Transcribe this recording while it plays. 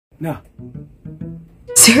No.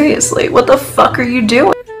 Seriously, what the fuck are you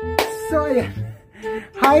doing? So, ayan.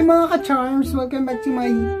 Hi mga ka-charms! Welcome back to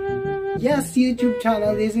my YouTube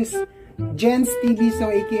channel. This is JhenzTV,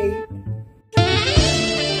 so aka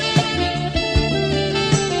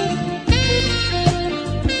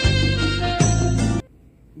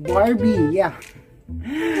Barbie, yeah.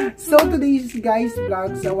 So today's guys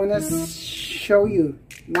vlogs, I wanna show you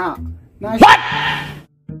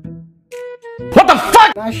what the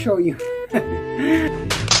fuck? Not show you.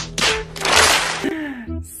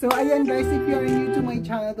 So ayan guys, if you are new to my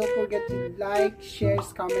channel, don't forget to like, share,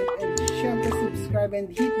 comment, and syempre subscribe and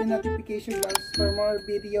hit the notification bell for more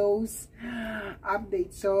videos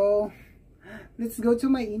updates. So let's go to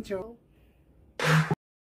my intro.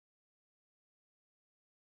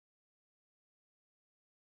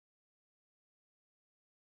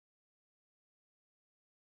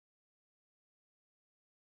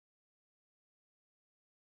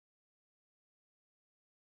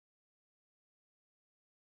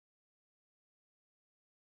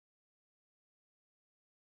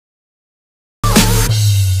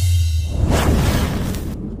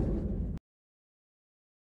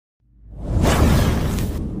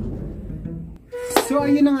 So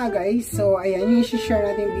ayun na nga guys, so ayan yung i-share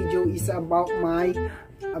natin video is about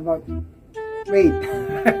wait.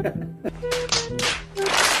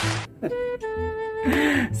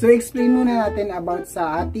 So explain muna natin about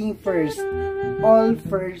sa ating first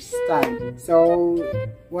time. So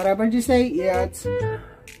whatever you say, it's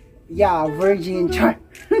virgin char.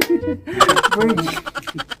 Virgin.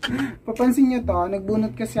 Papansin nyo to,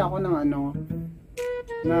 nagbunot kasi ako ng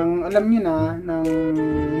alam nyo na, ng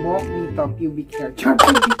buhok dito, pubic hair. Char,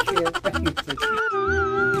 pubic hair.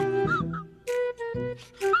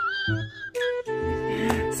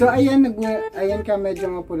 So, ayan ka, medyo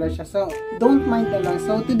mapula siya. So, don't mind na lang.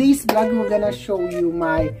 So, today's vlog, we're gonna show you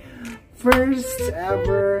my first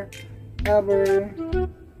ever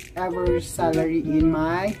salary in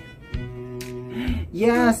my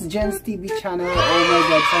JhenzTV channel. Oh my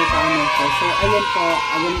god, so tama po. So, ayan po,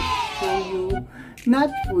 I'm gonna show you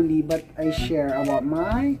not fully, but I share about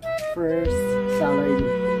my first salary.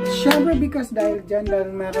 Syempre, because dahil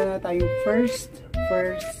meron na tayong first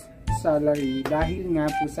salary. Dahil nga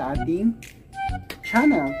po sa ating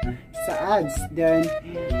channel, sa ads. Then,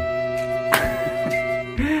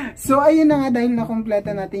 so, ayun na nga, dahil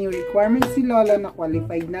nakompleta natin yung requirements ni Lola, na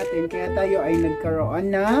qualified natin, kaya tayo ay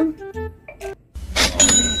nagkaroon ng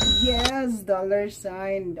 $,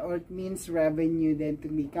 or it means revenue, then to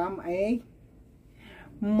become a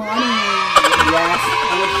money. Yes,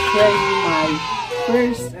 I will share you my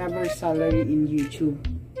first ever salary in YouTube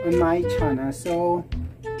on my channel. So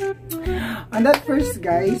on that first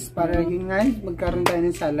guys, para yun nga magkaroon tayo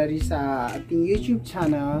ng salary sa ating YouTube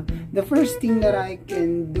channel, the first thing that I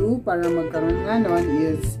can do para magkaroon nga nun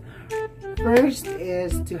is, first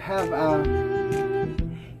is to have a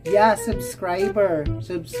subscriber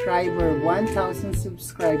 1,000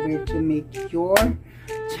 subscriber to make your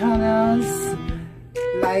channels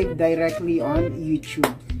live directly on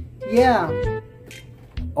YouTube. Yeah.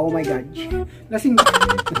 Oh my god. Lasing.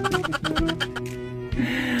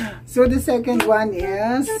 So the second one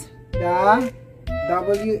is the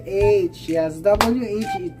WH. Yes,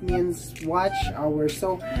 WH, it means watch hours.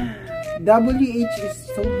 So WH is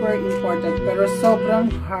super important pero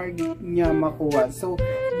sobrang hard niya makuha. So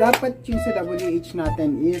dapat yung sa WH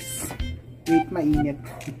natin is, wait, mainit.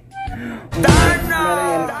 So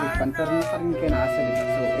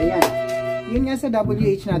ayan, yun nga sa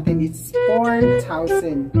WH natin, it's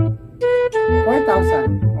 4,000.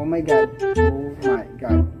 Oh my god. Oh my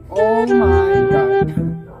god. Oh,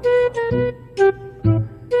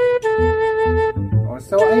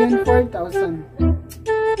 so ayan, 4,000.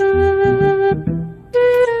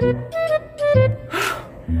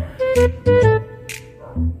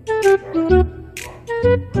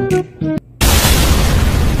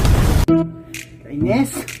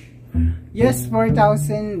 Yes,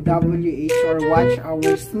 4,000 WH or watch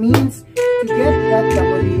hours means to get that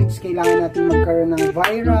WH, kailangan natin magkaroon ng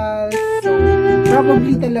viral. So,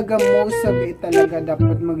 probably talaga most of it talaga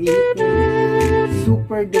dapat mag-hit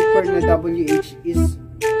super duper na WH is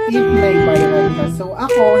if may viral ka. So,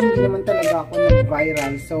 ako, hindi naman talaga ako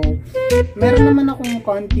nag-viral. So, meron naman akong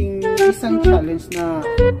konting isang challenge na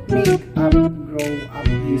make up, grow up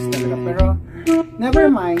views talaga. Pero, never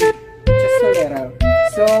mind, just a little.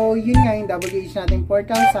 So, yun nga yung WH natin,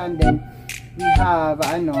 4,000. Then, we have,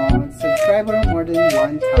 subscriber more than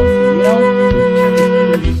 1,000. You know?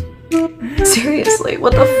 Seriously,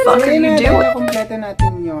 what the fuck are you doing? Kompleto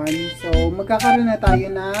natin yon. So, magkakaroon na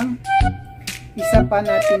tayo ng isa pa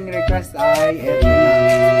nating request ay eto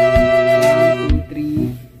na.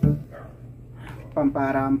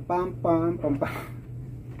 Param pam pam pam pam.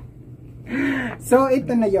 So,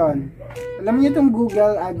 ito na yon. Alam niyo itong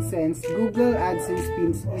Google AdSense. Google AdSense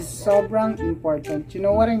pins is sobrang important. You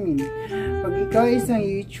know what I mean? Pag ikaw isang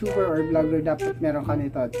YouTuber or vlogger, dapat meron ka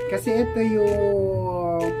nito. Kasi ito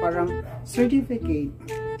yung parang certificate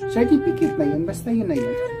na yun. Basta yun na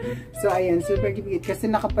yun. So, ayan, certificate.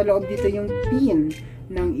 Kasi nakapaloob dito yung pin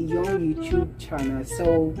ng iyong YouTube channel.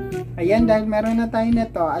 So, ayan, dahil meron na tayo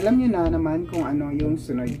nito, alam nyo na naman kung ano yung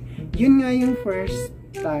sunod. Yun nga yung first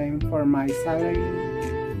time for my salary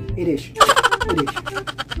edition.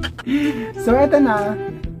 So, ito na.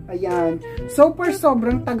 Ayan. So, per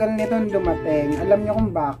sobrang tagal nito dumating. Alam nyo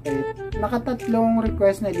kung bakit. Nakatatlong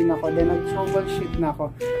request na din ako. Then, nag-troubleshoot na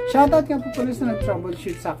ako. Shoutout nga po pala sa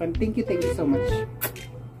nag-troubleshoot sa akin. Thank you so much.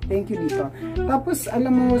 Thank you dito. Tapos,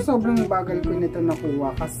 alam mo, sobrang bagal ko nito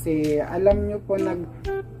nakuha. Kasi, alam nyo po,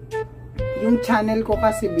 yung channel ko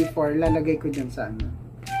kasi before, lalagay ko dyan sa ano.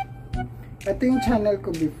 Ito yung channel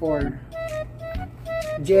ko before.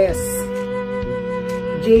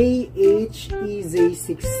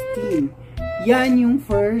 JhenzTV16. Yan yung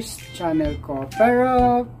first channel ko.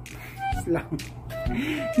 Pero,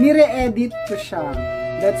 nire-edit ko siya.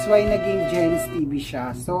 That's why naging JhenzTV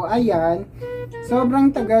siya. So, ayan. Sobrang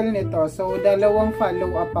tagal nito. So, dalawang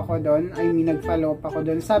follow-up ako doon. I mean, nag-follow up ako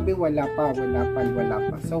doon. Sabi, wala pa.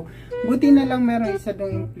 So, buti na lang meron isa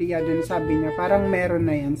doong empleyado doon. Sabi niya, parang meron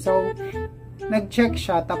na yan. So, nag-check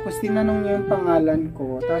siya. Tapos, tinanong niya yung pangalan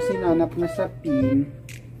ko. Tapos, sinanap na sa pin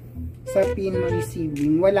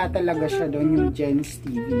receiving. Wala talaga siya doon, yung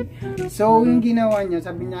JhenzTV. So, yung ginawa niya,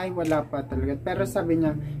 sabi niya, ay, wala pa talaga. Pero sabi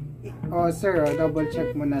niya, oh sir, double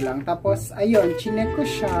check mo na lang. Tapos ayun, chinek ko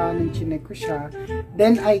siya.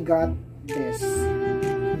 Then I got this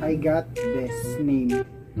name.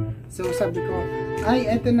 So sabi ko, ay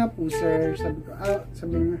eto na po sir. Sabi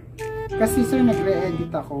niya, kasi sir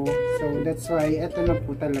nagre-edit ako. So that's why eto na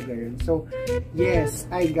po talaga yun. So yes,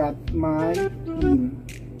 I got my pin.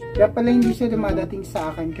 Kaya pala hindi siya dumadating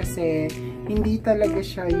sa akin kasi hindi talaga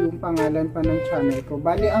siya yung pangalan pa ng channel ko.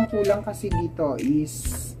 Bali ang kulang kasi dito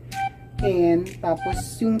is N, tapos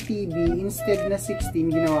yung TV, instead na 16,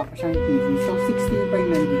 ginawa ko siyang TV. So, 16 pa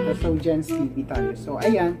yung nandito. So, JhenzTV tayo. So,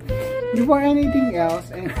 ayan. Before anything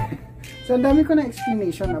else, and so, dami ko na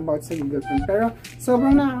explanation about sa Google Phone. Pero,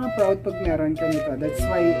 sobrang nakaka-proud pag meron ka nito. That's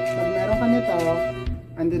why, pag meron ka nito,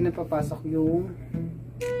 andun na papasok yung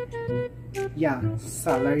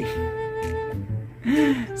salary.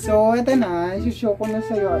 So, ito na. Show ko na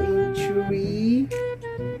sa'yo in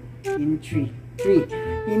 3,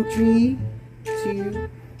 2,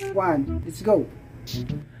 1. Let's go.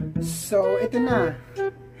 So, ito na.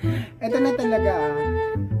 Ito na talaga.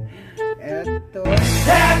 Ito na!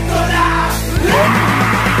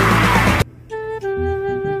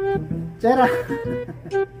 Tara!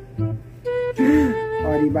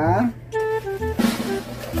 O, diba?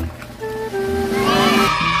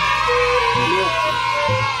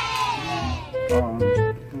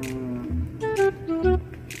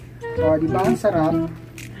 O, diba? Ang sarap.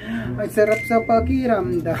 Ang sarap sa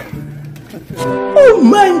pakiramdam. Oh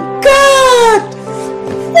my God!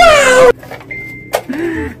 Wow!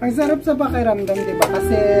 Ang sarap sa pakiramdam, diba?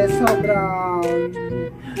 Kasi sobrang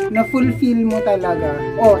na-fulfill mo talaga.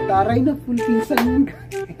 Oh, taray, na-fulfill sa mga.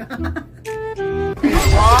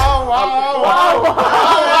 Wow,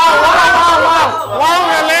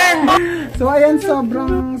 galing! So, ayan,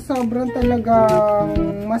 sobrang talagang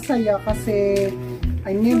masaya kasi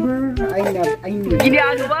I never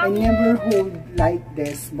hold like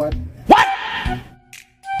this, but what?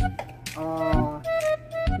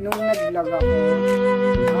 Nung nag-vlog ako,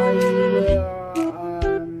 I will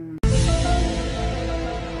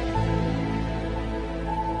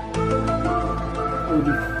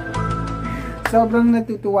sobrang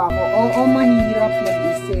natutuwa ako. Oo, mahirap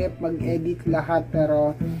mag-isip, mag-edit lahat,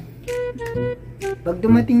 pero pag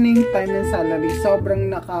dumating na yung time ng salary, sobrang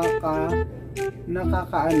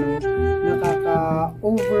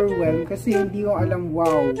nakaka-overwhelm kasi hindi ko alam.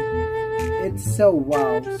 Wow, it's so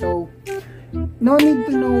wow. So no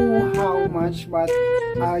need to know how much, but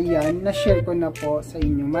yan, na-share ko na po sa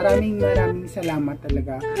inyo. Maraming salamat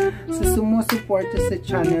talaga sa sumusuporta sa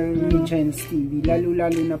channel ni JhenzTV,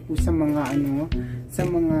 lalo na po sa mga sa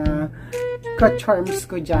mga ka-charms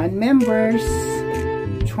ko dyan, members,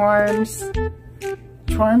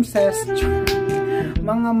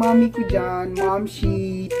 mga mami ko dyan,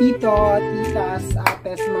 momshi, tito, titas,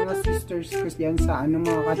 ates, mga sisters ko dyan sa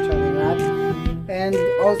mga kacharat. And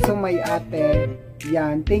also my ate.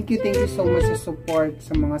 Yan. Thank you so much sa support,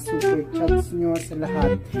 sa mga super chats nyo, sa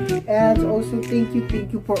lahat. And also thank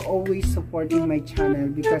you for always supporting my channel,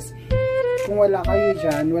 because kung wala kayo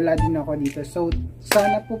dyan, wala din ako dito. So,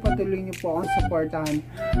 sana po patuloy nyo po akong supportahan.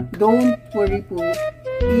 Don't worry po,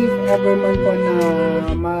 if ever man po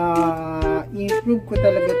na ma-improve ko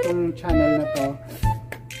talaga tong channel na to,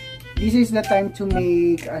 this is the time to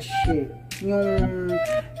make a share. Yung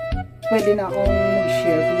pwede na akong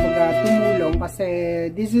mag-share, kumbaga tumulong, kasi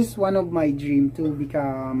this is one of my dream to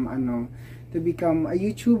become a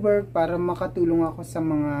YouTuber para makatulong ako sa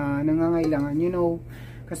mga nangangailangan, you know.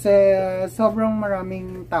 Kasi sobrang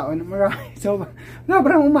maraming tao,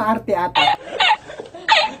 sobrang umaarte ata.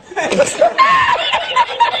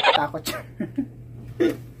 Takot siya.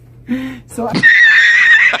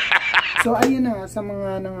 So ayun na sa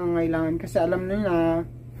mga nangangailangan, kasi alam nyo na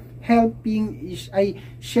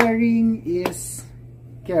sharing is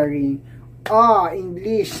caring.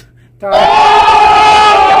 English.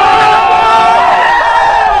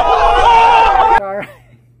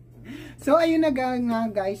 So ayun na nga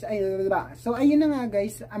guys,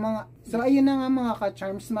 mga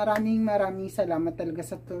ka-charms, maraming salamat talaga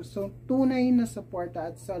sa tunay na support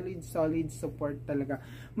at solid support talaga.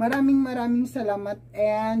 Maraming salamat,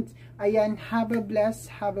 and ayan, have a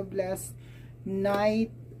blessed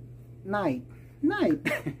night.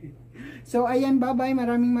 So ayan, bye-bye,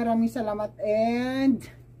 maraming salamat, and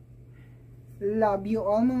love you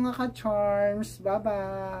all mga ka-charms.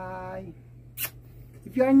 Bye-bye.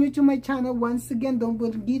 If you are new to my channel, once again, don't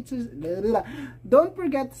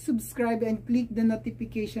forget to subscribe and click the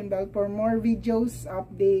notification bell for more videos,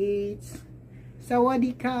 updates.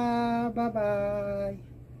 Sawadee ka! Bye-bye!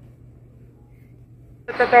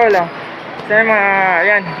 Totoo lang. Sa mga,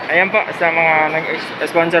 ayan po, sa mga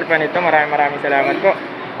nag-sponsor pa nito, maraming salamat po.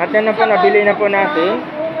 At yan na po, nabili na po natin.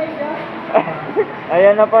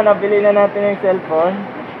 Ayan na po, nabili na natin yung cellphone.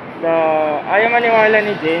 Ayaw maniwala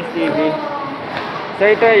ni JhenzTV. So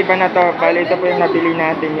ito, iba na to. Bali, ito po yung nabili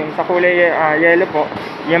natin. Yung sa kulay yellow po.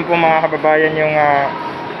 Yan po mga kababayan yung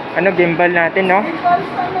gimbal natin, no?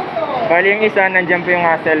 Bali, yung isa, nandyan po yung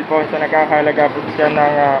cellphone. So nakakalaga po siya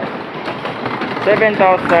ng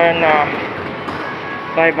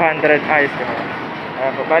 7,500 ayos ko.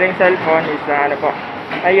 Po. Bali, yung cellphone is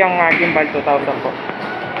ay yung gimbal 2,000 po.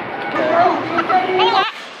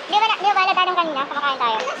 Di ba natanong kanina? Kumakain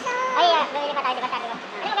tayo. Ay, bumili pa tayo, di ba sabi mo?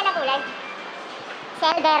 Ano ba na kulay?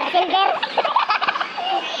 Silver.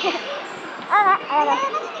 Oo nga, ayan.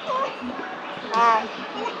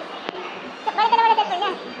 Balik ka naman ang cellphone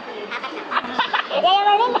niya.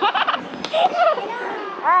 Yayamalin.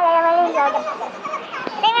 Yayamalin.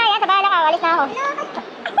 Hindi nga yan, sa bahala ka, walis na ako.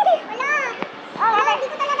 Wala. Hindi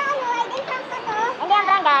ko talaga ID prank ko to. Hindi ang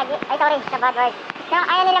prank, gagi. Ay, sorry, sa bad word.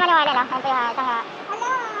 Ayaw nila maniwala, no? Ito yung isang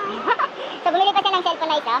So, bumili pa siya ng cellphone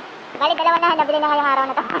na isa. Bali, dalawa na nabili na ngayong araw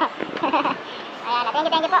na to. Ayan,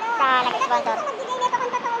 thank you po sa nag-sponsor. Nagbigay nito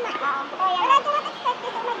kung totoo na. Oo. Wala din expect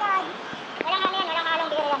this, oh my God. Walang halong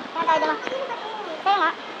bigay yan. Saan tayo dito? Sa'yo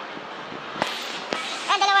nga.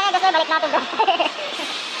 Ayan, dalawa na, gusto balik natin doon.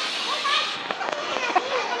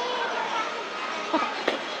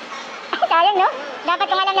 Sayang, no? Dapat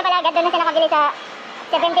kung alam na pala agad, doon na siya nakabili sa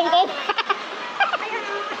 17K.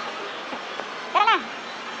 Tara na.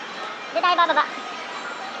 Doon tayo bababa.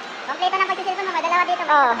 Kompleto ng pagsisilpon mo, dalawa dito.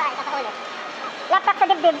 Oo. Isa sa ulo. Laptop sa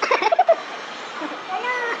dibdib.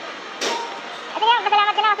 Ano? Kasi nga,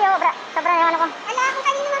 masalamat din ako sa'yo, sobra yung ano ko. Ala, kung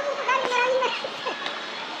kanino man po galing, maraming.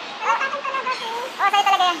 Ala, sa akin talaga, sa'yo. Oo, sa'yo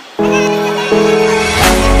talaga yan.